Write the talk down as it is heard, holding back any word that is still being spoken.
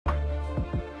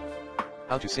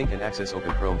How to sync and access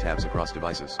Open Chrome tabs across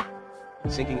devices.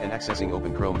 Syncing and accessing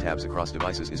Open Chrome tabs across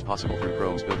devices is possible through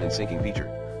Chrome's built-in syncing feature.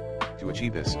 To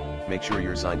achieve this, make sure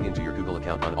you're signed into your Google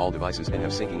account on all devices and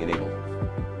have syncing enabled.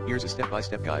 Here's a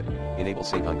step-by-step guide. Enable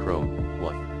sync on Chrome.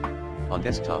 1. On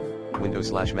desktop,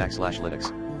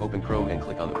 Windows/Mac/Linux, open Chrome and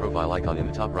click on the profile icon in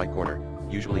the top right corner,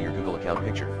 usually your Google account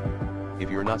picture. If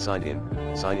you're not signed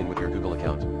in, sign in with your Google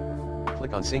account.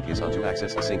 Click on Sync is on to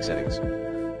access the sync settings.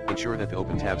 Ensure that the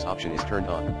Open Tabs option is turned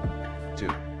on. 2.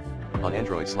 On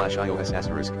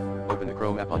Android/iOS*, open the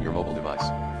Chrome app on your mobile device.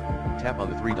 Tap on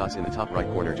the three dots in the top right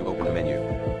corner to open the menu.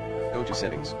 Go to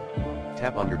Settings.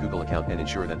 Tap on your Google account and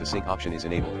ensure that the sync option is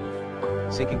enabled.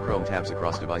 Syncing Chrome tabs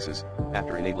across devices.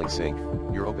 After enabling sync,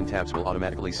 your Open Tabs will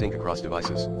automatically sync across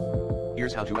devices.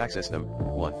 Here's how to access them.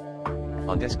 1.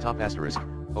 On desktop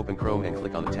 *, open Chrome and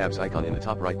click on the tabs icon in the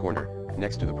top right corner,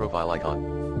 next to the profile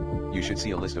icon. You should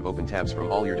see a list of Open Tabs from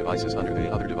all your devices under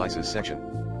the Other Devices section.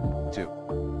 2.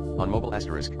 On mobile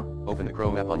 *, open the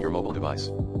Chrome app on your mobile device.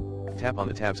 Tap on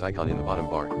the tabs icon in the bottom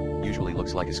bar, usually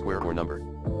looks like a square or number.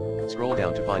 Scroll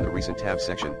down to find the Recent Tabs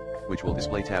section, which will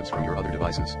display tabs from your other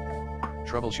devices.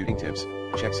 Troubleshooting tips: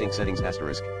 check sync settings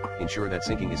 *, ensure that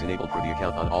syncing is enabled for the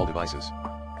account on all devices.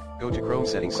 Go to Chrome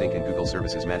Settings Sync and Google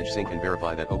Services Manage Sync and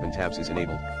verify that Open Tabs is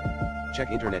enabled. Check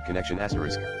Internet Connection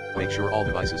 *, make sure all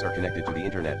devices are connected to the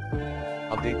Internet.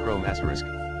 Update Chrome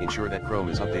 *, ensure that Chrome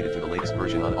is updated to the latest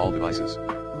version on all devices.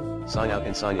 Sign out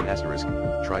and sign in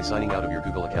 *, try signing out of your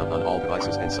Google account on all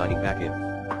devices and signing back in.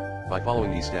 By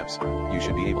following these steps, you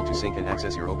should be able to sync and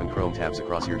access your Open Chrome tabs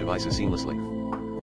across your devices seamlessly.